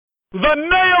The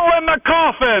nail in the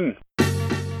coffin!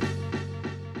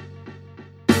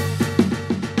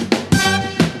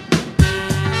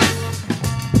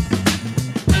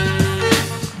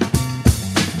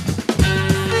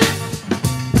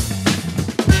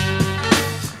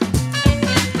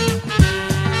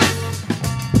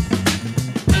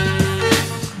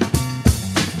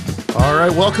 All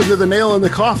right, welcome to The Nail in the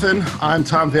Coffin. I'm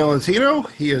Tom Valentino.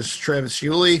 He is Travis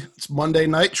Hewley. It's Monday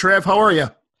night. Trav, how are you?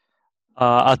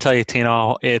 I'll tell you,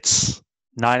 Tino, it's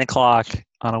 9 o'clock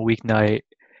on a weeknight,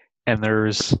 and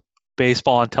there's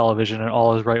baseball on television, and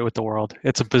all is right with the world.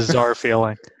 It's a bizarre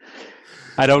feeling.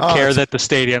 I don't care that the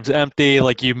stadium's empty,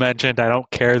 like you mentioned. I don't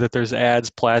care that there's ads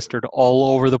plastered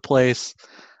all over the place.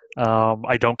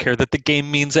 I don't care that the game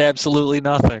means absolutely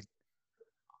nothing.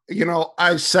 You know,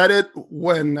 I said it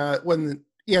when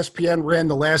ESPN ran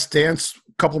The Last Dance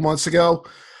a couple months ago.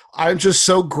 I'm just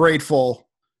so grateful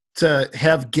to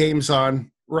have games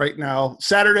on right now.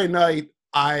 Saturday night,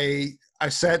 I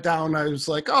sat down. I was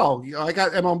like, oh, you know, I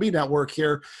got MLB Network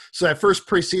here. So that first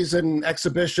preseason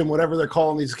exhibition, whatever they're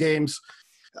calling these games,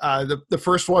 the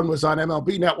first one was on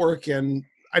MLB Network, and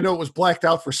I know it was blacked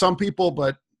out for some people,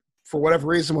 but for whatever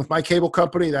reason with my cable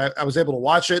company, I was able to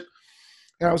watch it.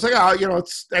 And I was like, oh, you know,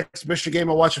 it's the exhibition game.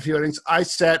 I'll watch a few innings. I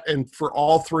sat and for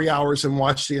all 3 hours and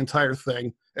watched the entire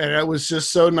thing. And it was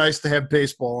just so nice to have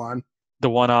baseball on. The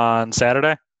one on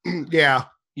Saturday? Yeah.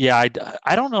 Yeah,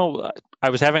 I don't know. I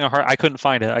was having I couldn't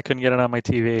find it. I couldn't get it on my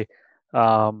TV.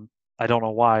 I don't know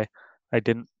why. I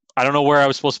don't know where I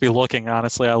was supposed to be looking,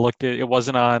 honestly. I looked it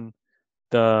wasn't on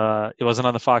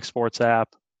the Fox Sports app.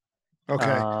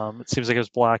 Okay. It seems like it was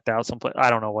blacked out someplace. I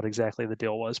don't know what exactly the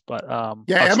deal was, but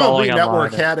yeah, MLB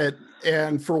Network had it,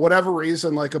 and for whatever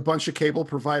reason, like a bunch of cable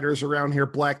providers around here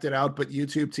blacked it out, but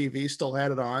YouTube TV still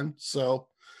had it on. So,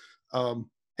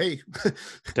 hey,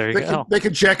 there you go. They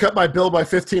could jack up my bill by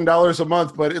 $15 a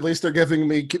month, but at least they're giving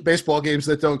me baseball games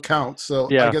that don't count. So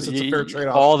yeah, I guess it's a fair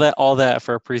trade-off. All that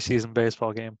for a preseason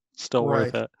baseball game, still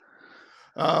worth it.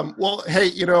 Well, hey,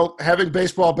 you know, having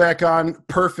baseball back on,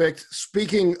 perfect.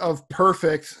 Speaking of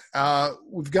perfect,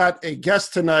 we've got a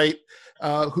guest tonight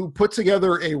who put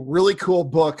together a really cool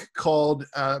book called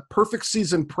Perfect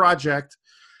Season Project,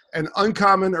 an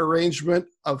uncommon arrangement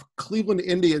of Cleveland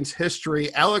Indians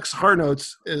history. Alex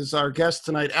Harnocz is our guest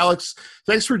tonight. Alex,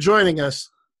 thanks for joining us.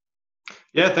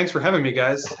 Yeah, thanks for having me,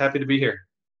 guys. Happy to be here.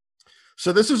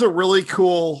 So this is a really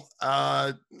cool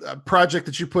project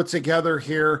that you put together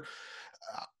here.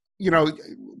 You know,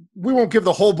 we won't give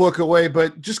the whole book away,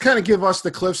 but just kind of give us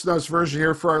the Cliff's Notes version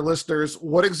here for our listeners.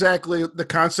 What exactly the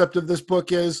concept of this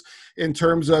book is in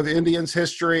terms of Indians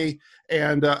history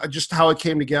and just how it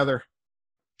came together.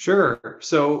 Sure.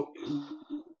 So,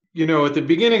 you know, at the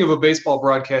beginning of a baseball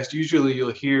broadcast, usually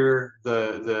you'll hear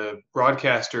the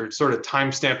broadcaster sort of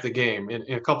timestamp the game. In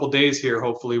a couple days here,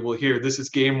 hopefully we'll hear this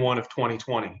is game 1 of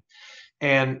 2020.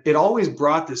 And it always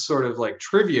brought this sort of like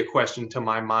trivia question to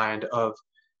my mind of,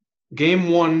 Game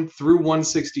 1 through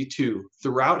 162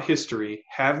 throughout history,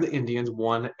 have the Indians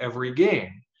won every game?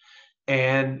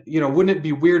 And, you know, wouldn't it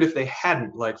be weird if they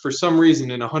hadn't? Like, for some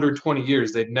reason, in 120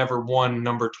 years, they'd never won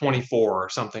number 24 or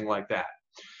something like that.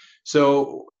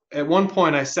 So at one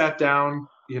point, I sat down,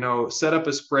 you know, set up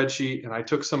a spreadsheet, and I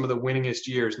took some of the winningest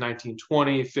years,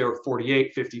 1920,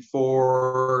 48,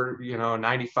 54, you know,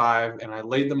 95, and I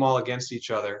laid them all against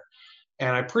each other.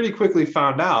 And I pretty quickly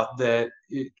found out that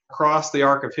across the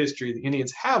arc of history, the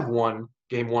Indians have won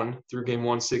game 1 through game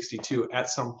 162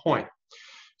 at some point.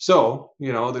 So,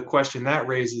 you know, the question that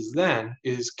raises then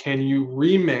is, can you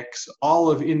remix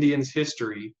all of Indians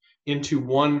history into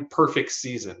one perfect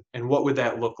season? And what would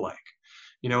that look like?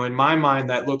 You know, in my mind,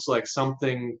 that looks like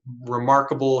something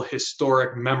remarkable,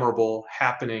 historic, memorable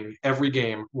happening every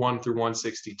game 1 through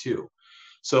 162.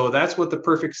 So that's what the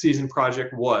Perfect Season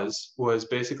Project was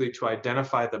basically to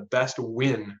identify the best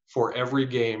win for every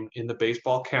game in the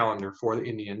baseball calendar for the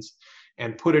Indians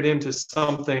and put it into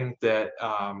something that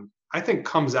I think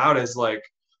comes out as like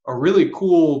a really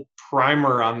cool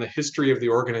primer on the history of the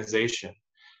organization,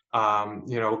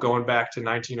 you know, going back to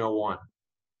 1901.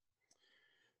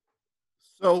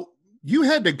 So you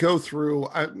had to go through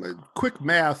quick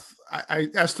math. I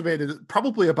estimated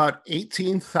probably about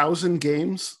 18,000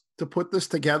 games to put this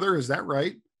together. Is that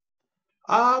right?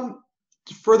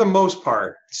 For the most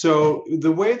part. So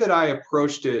the way that I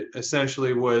approached it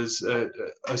essentially was a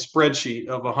spreadsheet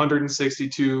of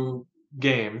 162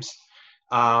 games.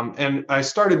 And I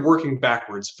started working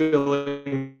backwards,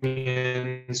 filling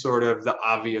in sort of the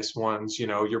obvious ones, you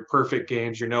know, your perfect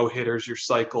games, your no-hitters, your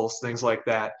cycles, things like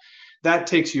that. That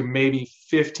takes you maybe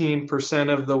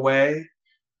 15% of the way.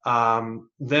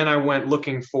 Then I went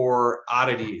looking for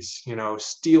oddities,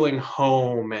 stealing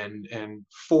home and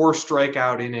 4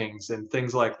 strikeout innings and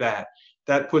things like that.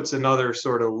 That puts another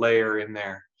sort of layer in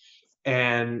there.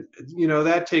 And,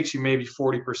 that takes you maybe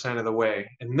 40% of the way.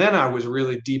 And then I was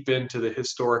really deep into the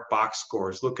historic box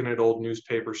scores, looking at old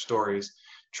newspaper stories,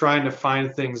 trying to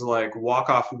find things like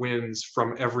walk-off wins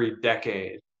from every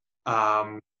decade.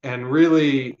 And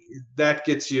really, that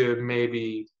gets you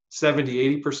maybe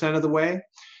 70, 80% of the way.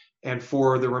 And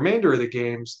for the remainder of the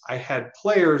games, I had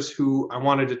players who I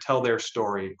wanted to tell their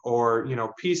story, or,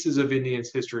 pieces of Indians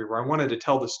history where I wanted to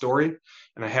tell the story.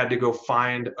 And I had to go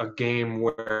find a game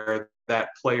where that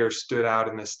player stood out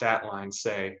in the stat line,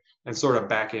 say, and sort of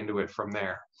back into it from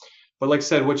there. But like I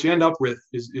said, what you end up with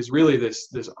is really this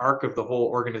arc of the whole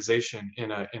organization in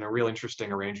a real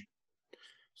interesting arrangement.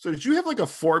 So did you have like a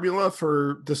formula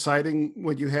for deciding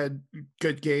when you had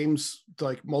good games,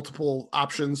 like multiple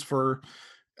options for,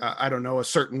 I don't know, a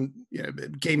certain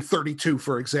game 32,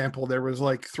 for example, there was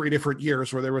like 3 different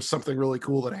years where there was something really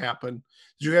cool that happened.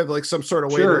 Did you have like some sort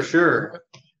of way? Sure.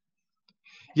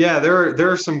 Yeah,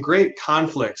 there are some great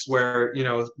conflicts where,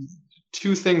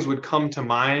 2 things would come to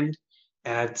mind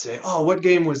and I'd say, oh, what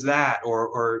game was that?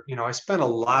 Or I spent a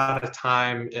lot of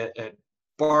time at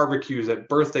barbecues, at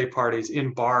birthday parties,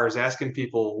 in bars, asking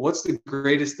people, what's the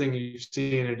greatest thing you've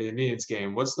seen at an Indians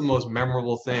game? What's the most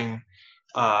memorable thing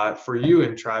for you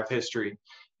in Tribe history?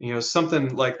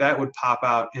 Something like that would pop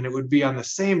out, and it would be on the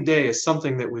same day as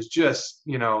something that was just,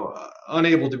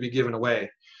 unable to be given away.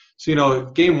 So,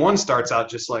 game 1 starts out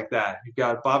just like that. You've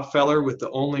got Bob Feller with the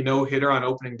only no-hitter on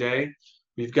opening day.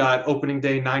 We've got opening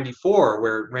day 94,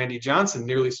 where Randy Johnson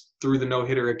nearly threw the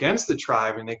no-hitter against the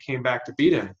Tribe, and they came back to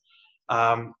beat him.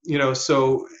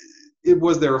 So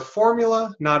was there a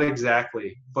formula? Not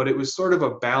exactly, but it was sort of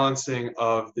a balancing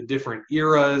of the different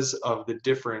eras, of the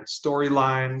different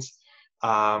storylines.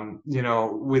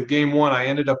 With game 1, I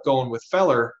ended up going with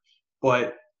Feller,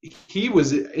 but he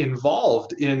was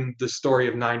involved in the story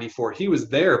of 94. He was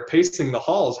there pacing the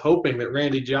halls, hoping that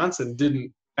Randy Johnson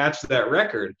didn't match that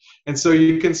record. And so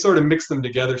you can sort of mix them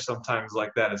together sometimes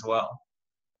like that as well.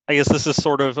 I guess this is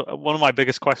sort of one of my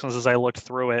biggest questions as I looked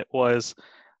through it was,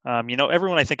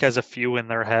 everyone I think has a few in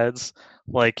their heads.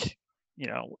 Like,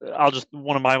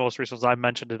 one of my most recent ones, I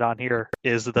mentioned it on here,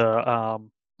 is the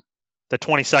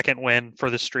 22nd win for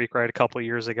the streak, right, a couple of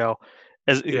years ago,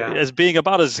 as being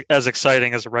about as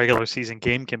exciting as a regular season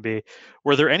game can be.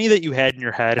 Were there any that you had in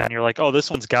your head and you're like, oh, this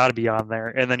one's got to be on there,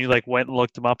 and then you like went and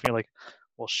looked them up and you're like,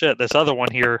 well, shit, this other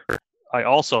one here I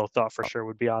also thought for sure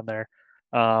would be on there,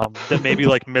 that maybe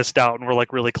like missed out and were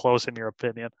like really close in your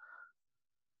opinion?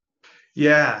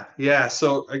 Yeah.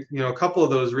 So, a couple of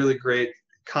those really great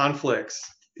conflicts.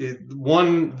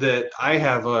 One that I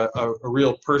have a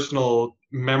real personal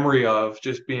memory of,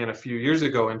 just being a few years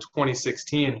ago in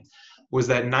 2016, was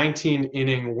that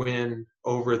 19-inning win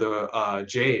over the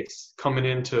Jays coming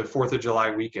into 4th of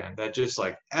July weekend. That just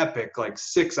like epic, like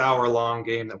 6-hour-long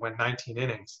game that went 19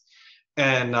 innings.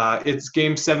 And it's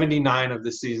game 79 of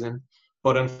the season.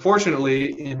 But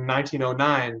unfortunately, in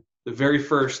 1909, the very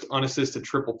first unassisted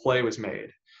triple play was made.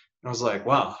 And I was like,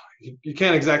 wow, you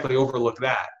can't exactly overlook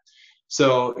that.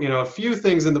 So, a few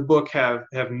things in the book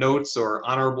have notes or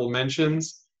honorable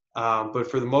mentions,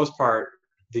 but for the most part,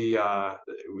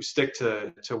 we stick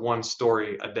to one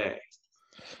story a day.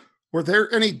 Were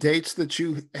there any dates that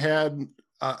you had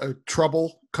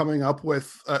trouble coming up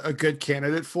with a good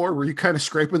candidate for? Were you kind of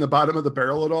scraping the bottom of the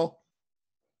barrel at all?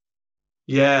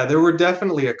 Yeah, there were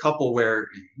definitely a couple where,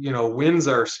 wins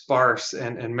are sparse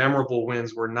and memorable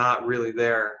wins were not really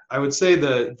there. I would say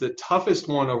the toughest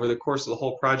one over the course of the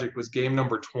whole project was game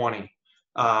number 20.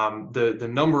 The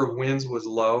number of wins was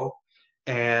low.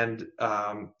 And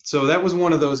so that was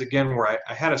one of those, again, where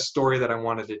I had a story that I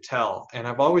wanted to tell. And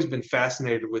I've always been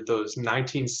fascinated with those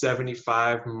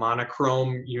 1975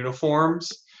 monochrome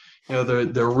uniforms,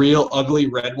 the real ugly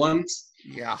red ones.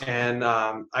 Yeah. And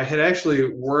I had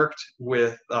actually worked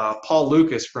with Paul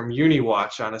Lucas from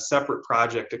UniWatch on a separate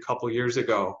project a couple years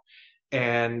ago.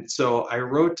 And so I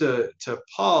wrote to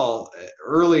Paul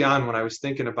early on when I was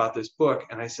thinking about this book,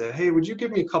 and I said, hey, would you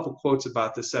give me a couple quotes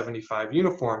about the 75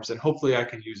 uniforms, and hopefully I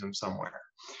can use them somewhere.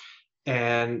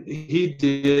 And he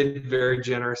did very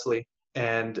generously.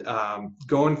 And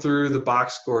going through the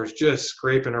box scores, just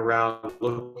scraping around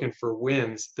looking for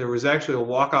wins, there was actually a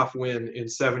walk-off win in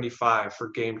 75 for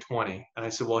game 20. And I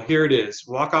said, well, here it is.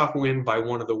 Walk-off win by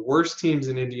one of the worst teams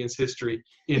in Indians history,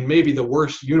 in maybe the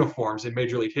worst uniforms in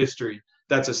Major League history.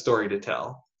 That's a story to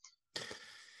tell.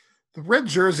 The red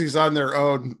jerseys on their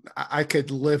own, I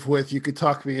could live with. You could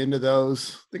talk me into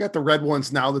those. They got the red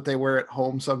ones now that they wear at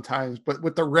home sometimes, but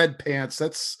with the red pants,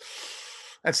 that's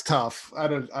tough. I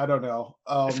don't know.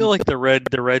 I feel like the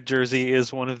red jersey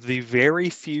is one of the very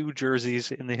few jerseys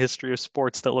in the history of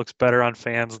sports that looks better on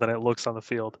fans than it looks on the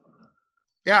field.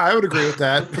 Yeah, I would agree with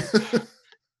that.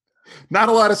 Not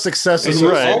a lot of success. And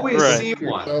you always see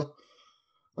one. So,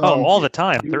 all the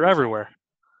time. They're everywhere.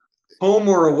 Home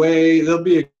or away, there'll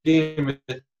be a game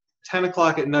at 10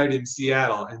 o'clock at night in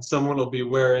Seattle, and someone will be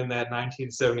wearing that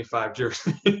 1975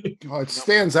 jersey. It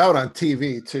stands out on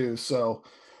TV too. So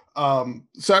the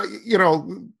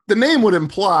name would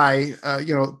imply,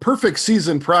 perfect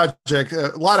season project,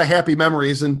 a lot of happy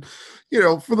memories, and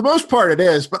for the most part it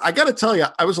is. But I got to tell you,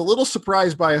 I was a little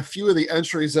surprised by a few of the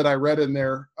entries that I read in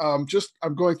there. I'm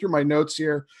going through my notes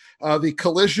here. The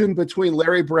collision between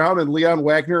Larry Brown and Leon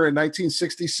Wagner in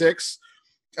 1966,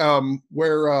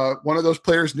 where one of those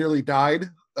players nearly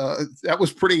died. That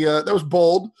was that was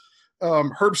bold.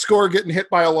 Herb Score getting hit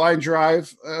by a line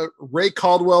drive, Ray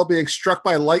Caldwell being struck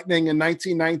by lightning in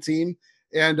 1919,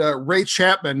 and Ray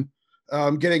Chapman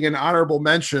getting an honorable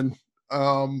mention.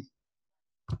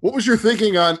 What was your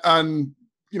thinking on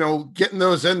getting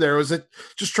those in there? Was it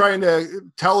just trying to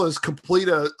tell as complete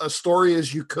a story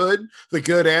as you could, the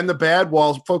good and the bad,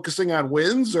 while focusing on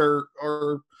wins, or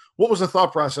what was the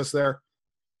thought process there?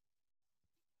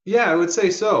 Yeah, I would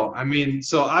say so. I mean,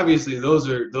 so obviously those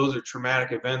are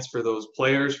traumatic events for those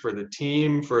players, for the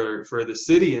team, for the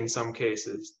city in some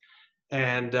cases.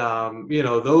 And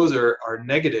those are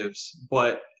negatives,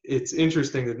 but it's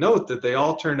interesting to note that they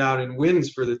all turned out in wins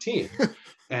for the team.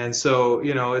 And so,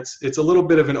 it's a little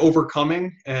bit of an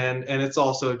overcoming, and it's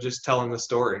also just telling the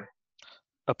story.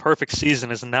 A perfect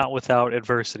season is not without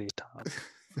adversity, Tom.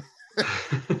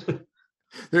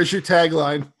 There's your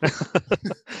tagline.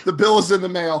 The bill is in the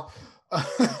mail.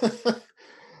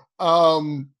 What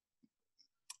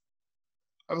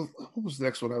was the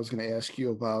next one I was going to ask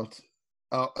you about?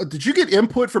 Did you get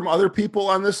input from other people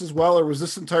on this as well, or was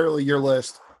this entirely your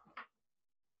list?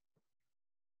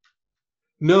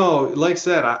 No, like I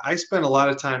said, I spent a lot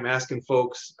of time asking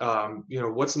folks,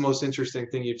 what's the most interesting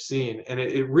thing you've seen? And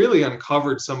it really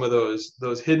uncovered some of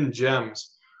those hidden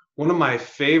gems. One of my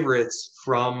favorites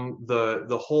from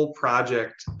the whole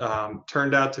project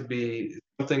turned out to be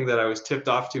something that I was tipped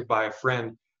off to by a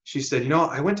friend. She said,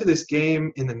 I went to this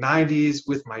game in the 90s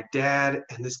with my dad,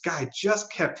 and this guy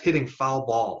just kept hitting foul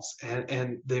balls,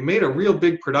 and they made a real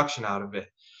big production out of it.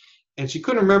 And she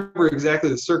couldn't remember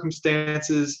exactly the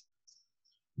circumstances,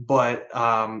 but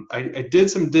I did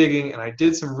some digging and I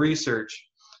did some research,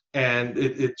 and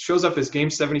it shows up as game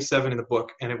 77 in the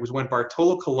book, and it was when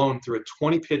Bartolo Colon threw a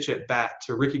 20-pitch at bat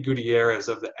to Ricky Gutierrez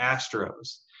of the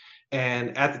Astros.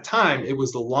 And at the time, it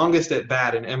was the longest at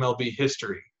bat in MLB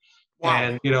history. Wow.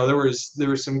 And there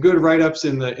was some good write-ups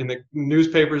in the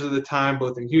newspapers of the time,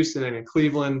 both in Houston and in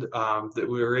Cleveland, that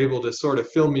we were able to sort of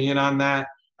fill me in on that.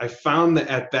 I found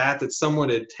the at bat that someone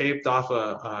had taped off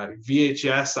a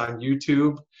VHS on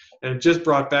YouTube, and it just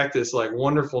brought back this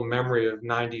wonderful memory of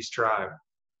 90s Tribe.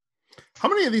 How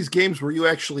many of these games were you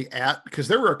actually at? Because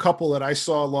there were a couple that I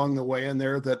saw along the way in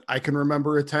there that I can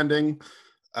remember attending.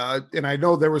 And I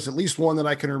know there was at least one that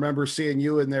I can remember seeing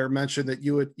you in there mention that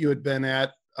you had been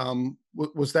at.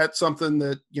 Was that something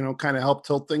that, kind of helped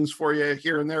tilt things for you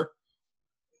here and there?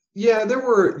 Yeah, there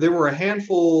were a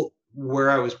handful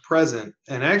where I was present.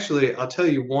 And actually, I'll tell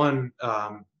you one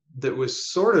that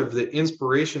was sort of the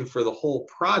inspiration for the whole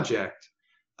project.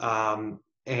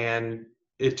 And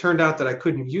it turned out that I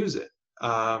couldn't use it.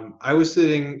 I was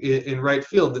sitting in right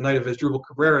field the night of Asdrubal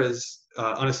Cabrera's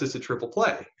unassisted triple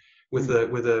play with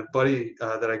a buddy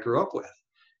that I grew up with.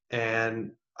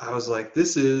 And I was like,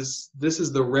 this is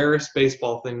the rarest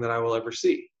baseball thing that I will ever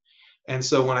see. And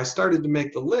so when I started to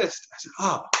make the list, I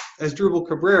said, Asdrubal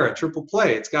Cabrera, triple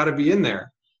play, it's got to be in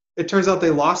there. It turns out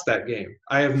they lost that game.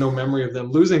 I have no memory of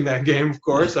them losing that game, of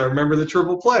course. I remember the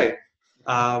triple play,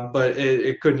 but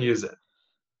it couldn't use it.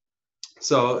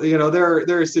 So,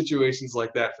 there are situations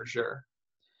like that for sure.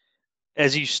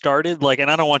 As you started,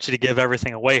 and I don't want you to give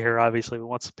everything away here, obviously. We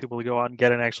want people to go out and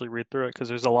get it and actually read through it, because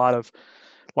there's a lot of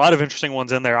interesting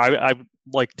ones in there. I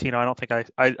like Tino, I don't think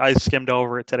I skimmed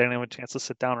over it today. I didn't have a chance to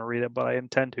sit down and read it, but I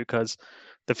intend to, because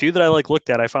the few that I looked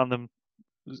at, I found them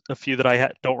a few that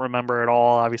I don't remember at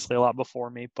all, obviously a lot before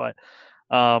me. But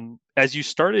as you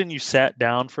started and you sat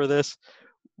down for this,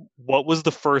 what was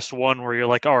the first one where you're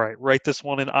like, all right, write this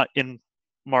one in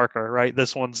marker, right?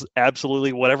 This one's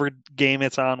absolutely, whatever game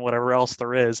it's on, whatever else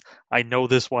there is, I know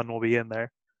this one will be in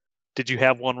there. Did you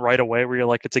have one right away where you're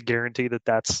like, it's a guarantee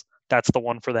that's the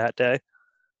one for that day?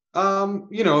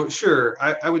 Sure.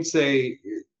 I would say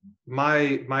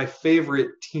my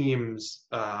favorite teams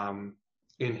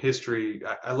in history.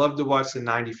 I love to watch the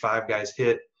 '95 guys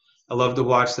hit. I love to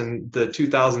watch the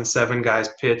 2007 guys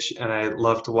pitch, and I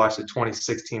love to watch the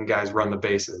 2016 guys run the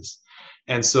bases.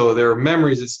 And so there are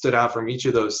memories that stood out from each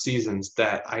of those seasons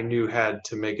that I knew had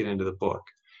to make it into the book.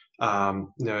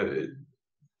 Um, you know,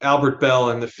 Albert Bell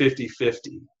and the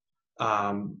 50-50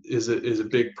 is a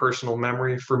big personal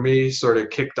memory for me. Sort of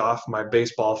kicked off my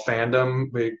baseball fandom.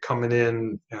 Coming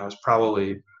in, I was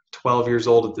probably 12 years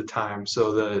old at the time,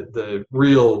 so the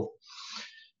real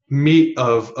meat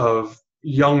of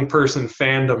young person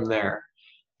fandom there.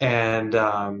 And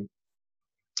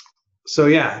so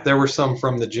yeah, there were some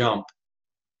from the jump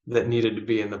that needed to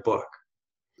be in the book.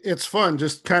 It's fun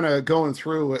just kind of going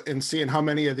through and seeing how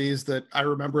many of these that I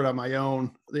remembered on my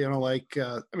own. There are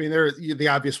the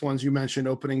obvious ones you mentioned,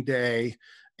 opening day,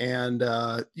 and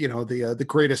the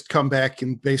greatest comeback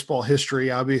in baseball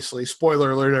history. Obviously,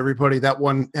 spoiler alert, everybody, that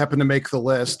one happened to make the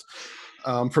list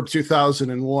from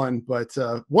 2001. But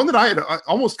one that I had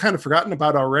almost kind of forgotten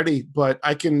about already, but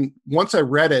once I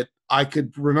read it, I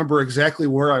could remember exactly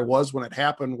where I was when it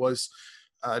happened. Was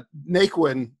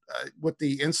Naquin with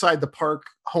the inside the park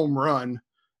home run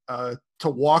to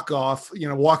walk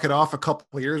it off a couple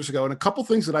of years ago. And a couple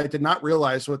things that I did not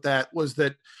realize with that was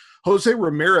that Jose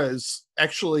Ramirez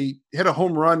actually hit a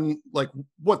home run,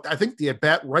 I think the at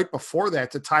bat right before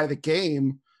that to tie the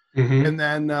game. Mm-hmm. And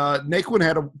then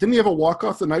Naquin didn't he have a walk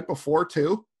off the night before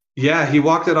too? Yeah, he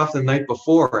walked it off the night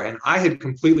before, and I had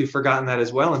completely forgotten that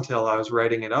as well until I was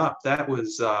writing it up. That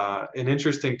was an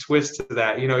interesting twist to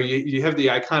that. You have the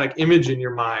iconic image in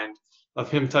your mind of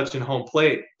him touching home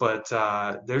plate, but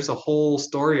there's a whole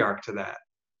story arc to that.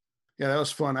 Yeah, that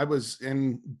was fun. I was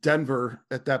in Denver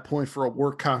at that point for a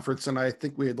work conference, and I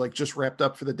think we had just wrapped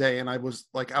up for the day, and I was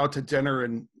out to dinner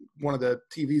and one of the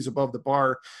TVs above the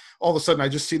bar. All of a sudden I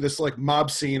just see this mob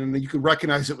scene, and you could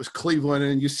recognize it was Cleveland,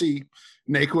 and you see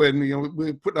Naquin,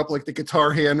 we putting up the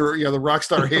guitar hand or the rock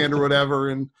star hand or whatever,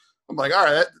 and I'm like, all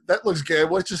right, that looks good.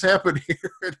 What just happened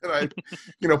here? And then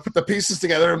I, put the pieces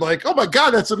together. I'm like, oh my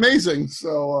God, that's amazing.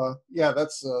 So yeah,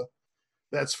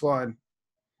 that's fun.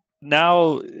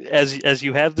 Now, as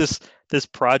you have this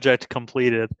project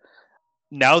completed,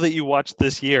 now that you watch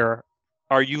this year,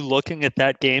 are you looking at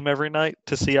that game every night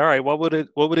to see, all right, what would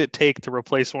it take to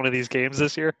replace one of these games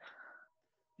this year?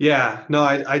 Yeah, no,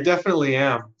 I definitely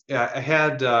am. Yeah, I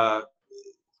had the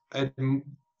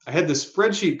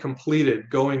spreadsheet completed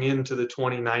going into the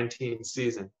 2019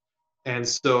 season. And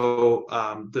so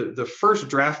the first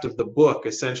draft of the book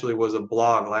essentially was a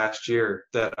blog last year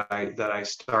that I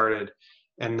started.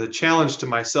 And the challenge to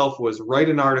myself was write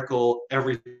an article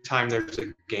every time there's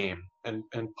a game and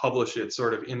publish it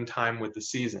sort of in time with the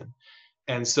season.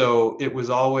 And so it was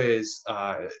always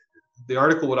the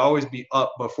article would always be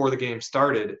up before the game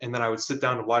started, and then I would sit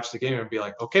down to watch the game and be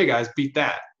like, okay, guys, beat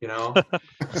that,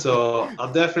 So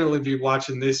I'll definitely be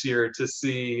watching this year to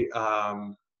see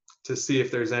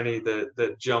if there's any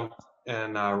that jump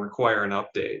and require an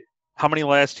update. How many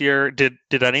last year did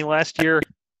any last year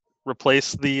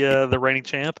replace the reigning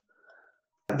champ?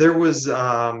 There was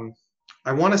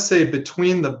I want to say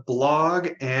between the blog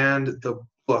and the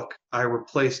book, I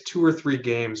replaced 2 or 3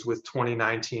 games with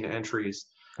 2019 entries.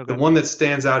 Okay. The one that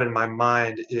stands out in my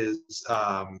mind is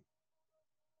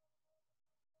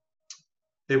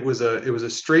it was a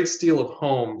straight steal of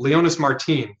home. Leonis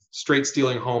Martin straight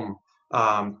stealing home.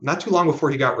 Not too long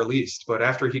before he got released, but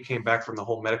after he came back from the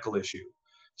whole medical issue.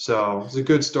 So it's a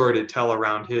good story to tell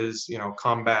around his,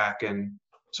 comeback and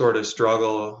sort of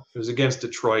struggle. It was against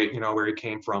Detroit, where he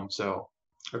came from. So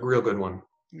a real good one.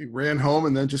 He ran home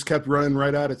and then just kept running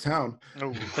right out of town.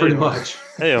 Oh, pretty much.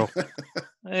 Hey.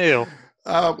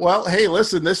 Well, hey,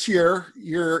 listen, this year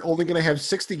you're only going to have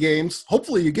 60 games.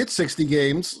 Hopefully you get 60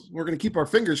 games. We're going to keep our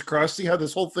fingers crossed, see how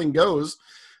this whole thing goes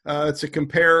to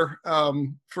compare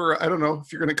for, I don't know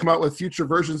if you're going to come out with future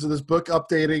versions of this book,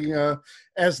 updating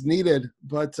as needed.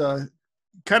 But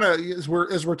kind of as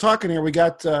we're talking here, we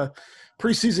got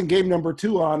preseason game number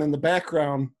 2 on in the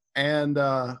background. And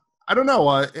I don't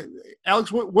know,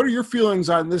 Alex, what are your feelings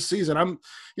on this season? I'm,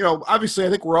 obviously I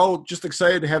think we're all just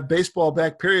excited to have baseball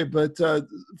back, period, but it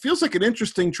feels like an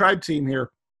interesting Tribe team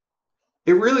here.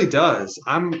 It really does.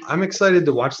 I'm excited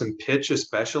to watch them pitch,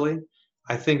 especially.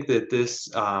 I think that this,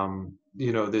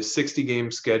 this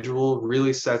 60-game schedule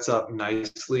really sets up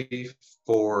nicely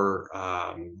for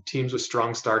teams with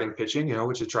strong starting pitching,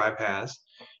 which the Tribe has.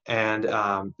 And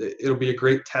it'll be a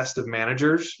great test of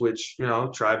managers, which,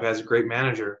 Tribe has a great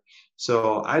manager.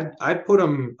 So I'd put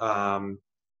them,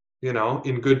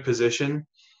 in good position.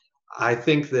 I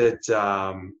think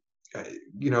that,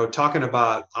 talking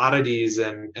about oddities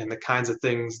and the kinds of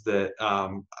things that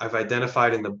I've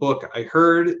identified in the book, I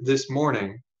heard this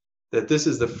morning that this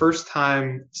is the first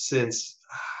time since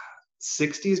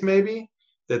 60s maybe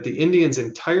that the Indians'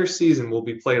 entire season will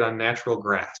be played on natural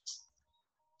grass.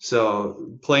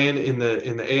 So playing in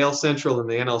the AL Central and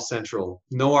the NL Central,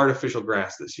 no artificial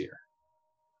grass this year.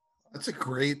 That's a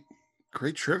great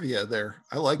trivia there.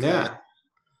 I like Yeah. that.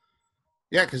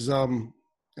 Yeah, because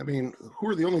I mean, who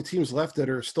are the only teams left that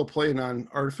are still playing on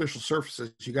artificial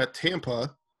surfaces? You got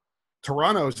Tampa.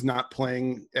 Toronto's not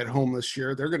playing at home this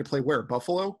year. They're going to play where?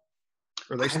 Buffalo?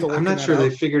 Are they still? I'm not sure they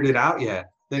figured it out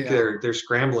yet. I think they're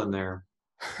scrambling there.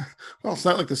 Well, it's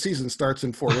not like the season starts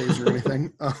in 4 days or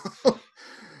anything.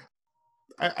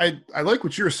 I like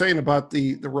what you were saying about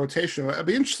the rotation. I'd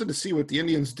be interested to see what the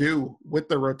Indians do with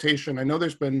the rotation. I know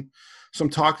there's been some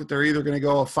talk that they're either going to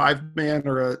go a 5-man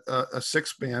or a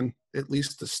 6-man, at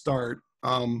least to start.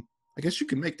 I guess you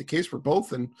can make the case for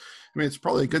both. And I mean, it's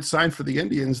probably a good sign for the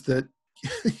Indians that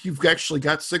you've actually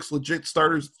got 6 legit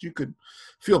starters that you could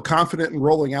feel confident in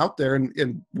rolling out there,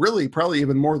 and really probably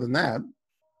even more than that.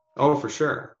 Oh, for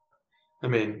sure. I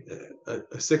mean, a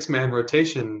 6-man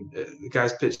rotation, the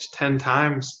guys pitched 10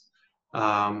 times,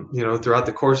 throughout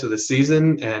the course of the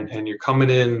season, and you're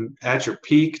coming in at your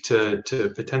peak to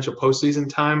potential postseason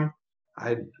time.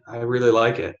 I really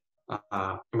like it.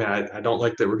 I don't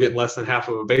like that we're getting less than half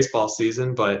of a baseball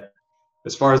season, but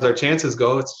as far as our chances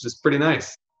go, it's just pretty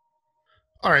nice.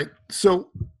 All right. So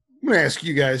I'm going to ask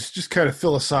you guys just kind of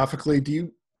philosophically,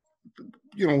 do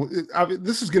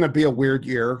this is going to be a weird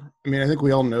year. I mean, I think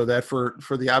we all know that for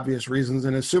the obvious reasons.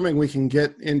 And assuming we can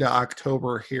get into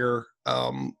October here,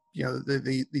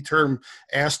 the term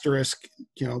asterisk,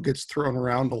 gets thrown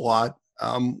around a lot.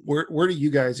 Where do you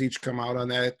guys each come out on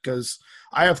that? Because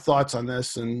I have thoughts on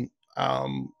this, and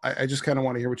I just kind of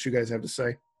want to hear what you guys have to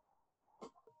say.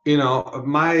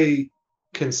 My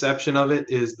conception of it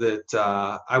is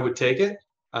that I would take it.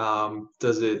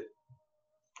 Does it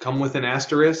come with an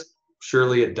asterisk?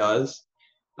 Surely it does.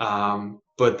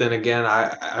 But then again,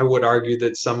 I would argue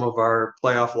that some of our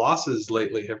playoff losses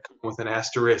lately have come with an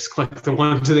asterisk, like the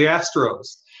one to the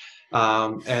Astros.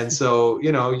 And so,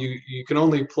 you can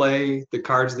only play the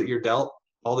cards that you're dealt.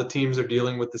 All the teams are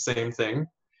dealing with the same thing.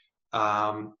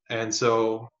 And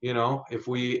so, if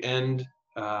we end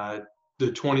the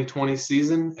 2020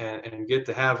 season and get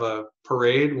to have a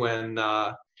parade when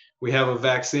we have a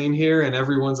vaccine here and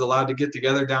everyone's allowed to get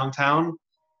together downtown,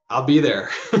 I'll be there.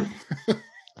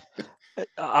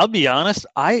 I'll be honest.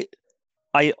 I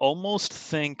almost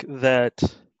think that,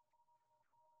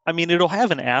 I mean, it'll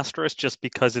have an asterisk just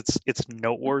because it's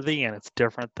noteworthy and it's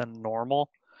different than a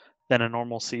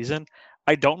normal season.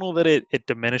 I don't know that it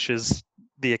diminishes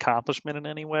the accomplishment in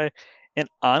any way. And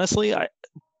honestly,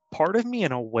 part of me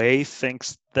in a way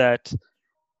thinks that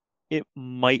it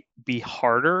might be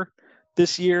harder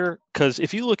this year, because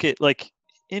if you look at like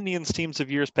Indians teams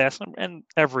of years past, and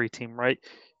every team, right,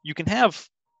 you can have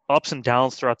ups and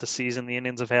downs throughout the season. The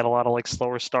Indians have had a lot of like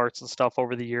slower starts and stuff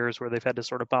over the years where they've had to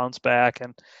sort of bounce back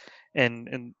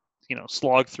and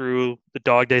slog through the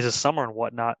dog days of summer and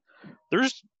whatnot.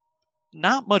 There's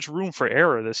not much room for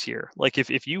error this year. Like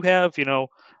if you have,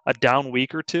 a down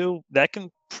week or two, that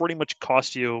can pretty much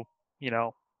cost you,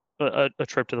 a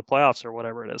trip to the playoffs or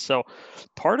whatever it is. So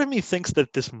part of me thinks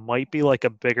that this might be like a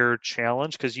bigger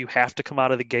challenge because you have to come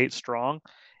out of the gate strong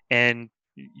and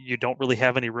you don't really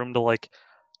have any room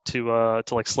to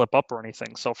slip up or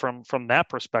anything. So from that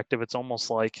perspective, it's almost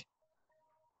like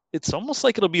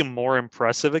it'll be a more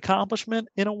impressive accomplishment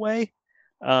in a way.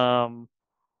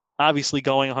 Obviously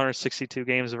going 162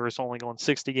 games versus only going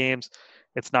 60 games,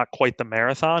 it's not quite the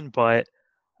marathon, but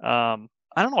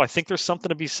I don't know. I think there's something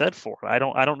to be said for it. I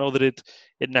don't know that it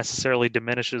necessarily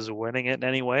diminishes winning it in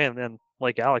any way. And then,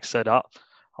 like Alex said,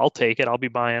 I'll take it. I'll be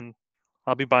buying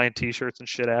T-shirts and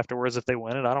shit afterwards if they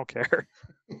win it. I don't care.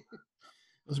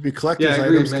 Those would be collector's I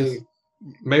agree. items.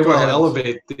 May well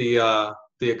elevate the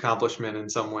accomplishment in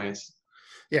some ways.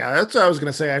 Yeah, that's what I was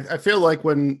going to say. I feel like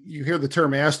when you hear the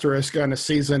term asterisk on a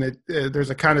season, there's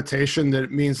a connotation that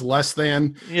it means less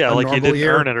than a like you didn't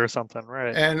year. earn it or something,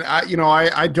 right? And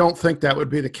I don't think that would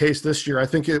be the case this year. I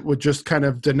think it would just kind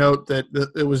of denote that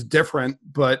it was different,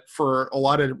 but for a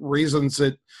lot of reasons,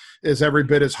 it is every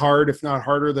bit as hard, if not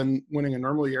harder, than winning a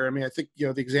normal year. I mean, I think the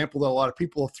example that a lot of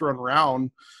people have thrown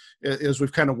around is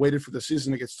we've kind of waited for the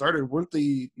season to get started. Weren't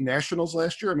the Nationals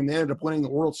last year? I mean, they ended up winning the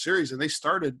World Series, and they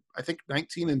started, I think,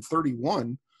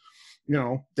 19-31.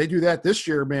 They do that this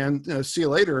year, man. See you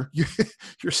later.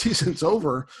 Your season's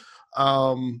over.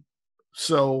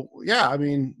 So yeah, I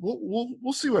mean,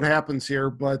 we'll see what happens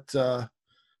here, but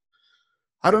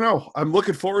I don't know. I'm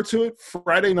looking forward to it.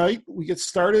 Friday night, we get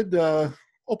started.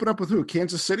 Open up with who?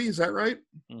 Kansas City, is that right?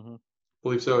 Mm-hmm.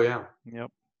 Believe so, yeah.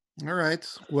 Yep. All right.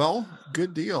 Well,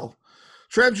 good deal.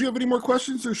 Trav, do you have any more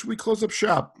questions, or should we close up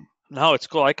shop? No, it's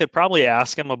cool. I could probably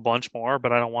ask him a bunch more,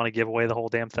 but I don't want to give away the whole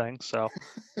damn thing. So,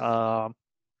 no,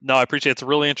 I appreciate it. It's a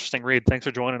really interesting read. Thanks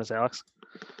for joining us, Alex.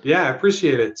 Yeah, I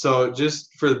appreciate it. So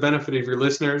just for the benefit of your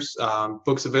listeners,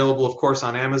 book's available, of course,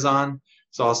 on Amazon.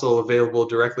 It's also available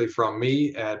directly from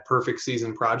me at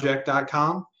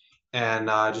perfectseasonproject.com. And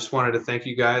I just wanted to thank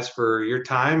you guys for your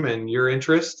time and your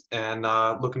interest, and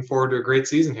looking forward to a great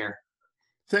season here.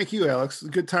 Thank you, Alex.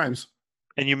 Good times.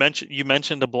 And you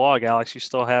mentioned a blog, Alex. You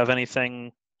still have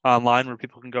anything online where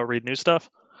people can go read new stuff?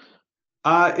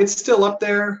 It's still up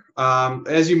there.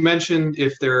 As you mentioned,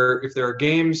 if there are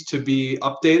games to be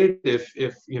updated, if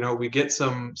we get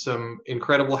some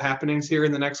incredible happenings here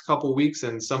in the next couple weeks,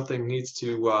 and something needs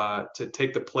to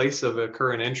take the place of a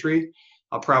current entry,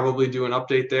 I'll probably do an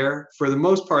update there. For the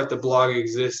most part, the blog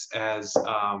exists as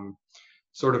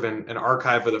sort of an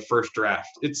archive of the first draft.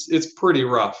 It's pretty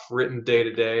rough, written day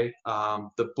to day.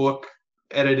 The book,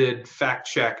 edited, fact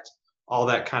checked, all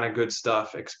that kind of good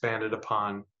stuff, expanded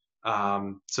upon.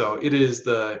 So it is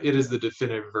the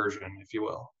definitive version, if you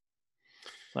will.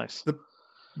 Nice.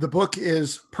 The book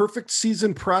is Perfect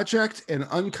Season Project, an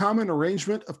uncommon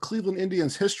arrangement of Cleveland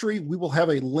Indians history. We will have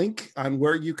a link on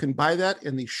where you can buy that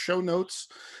in the show notes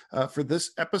for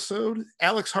this episode.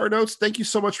 Alex Harnocz, thank you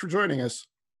so much for joining us.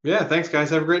 Yeah, thanks,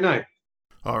 guys. Have a great night.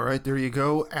 All right, there you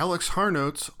go. Alex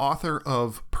Harnocz, author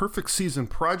of Perfect Season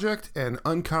Project, an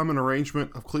uncommon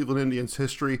arrangement of Cleveland Indians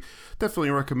history.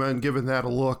 Definitely recommend giving that a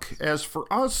look. As for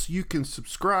us, you can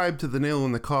subscribe to The Nail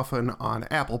in the Coffin on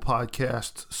Apple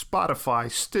Podcasts, Spotify,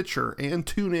 Stitcher, and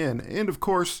TuneIn. And of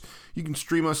course, you can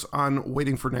stream us on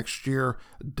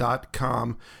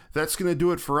waitingfornextyear.com. That's going to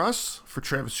do it for us. For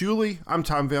Travis Yulee, I'm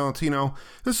Tom Valentino.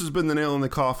 This has been The Nail in the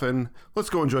Coffin. Let's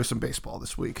go enjoy some baseball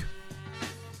this week.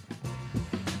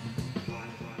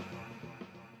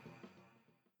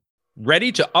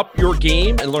 Ready to up your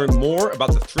game and learn more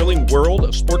about the thrilling world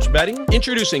of sports betting?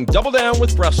 Introducing Double Down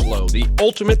with Breslow, the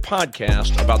ultimate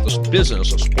podcast about the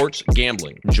business of sports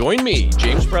gambling. Join me,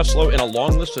 James Breslow, and a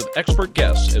long list of expert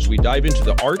guests as we dive into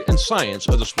the art and science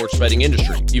of the sports betting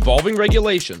industry. Evolving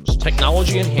regulations,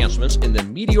 technology enhancements, and the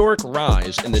meteoric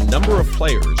rise in the number of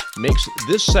players makes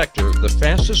this sector the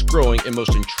fastest growing and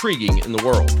most intriguing in the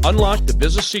world. Unlock the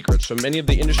business secrets from many of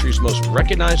the industry's most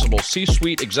recognizable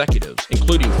C-suite executives,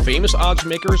 including famous odds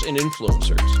makers and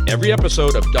influencers. Every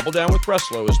episode of Double Down with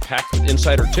Breslow is packed with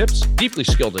insider tips, deeply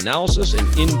skilled analysis, and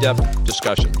in-depth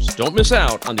discussions. Don't miss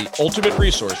out on the ultimate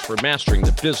resource for mastering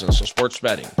the business of sports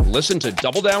betting. Listen to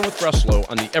Double Down with Breslow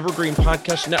on the Evergreen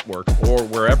Podcast Network or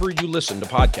wherever you listen to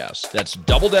podcasts. That's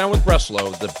Double Down with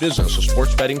Breslow, the business of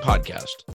sports betting podcast.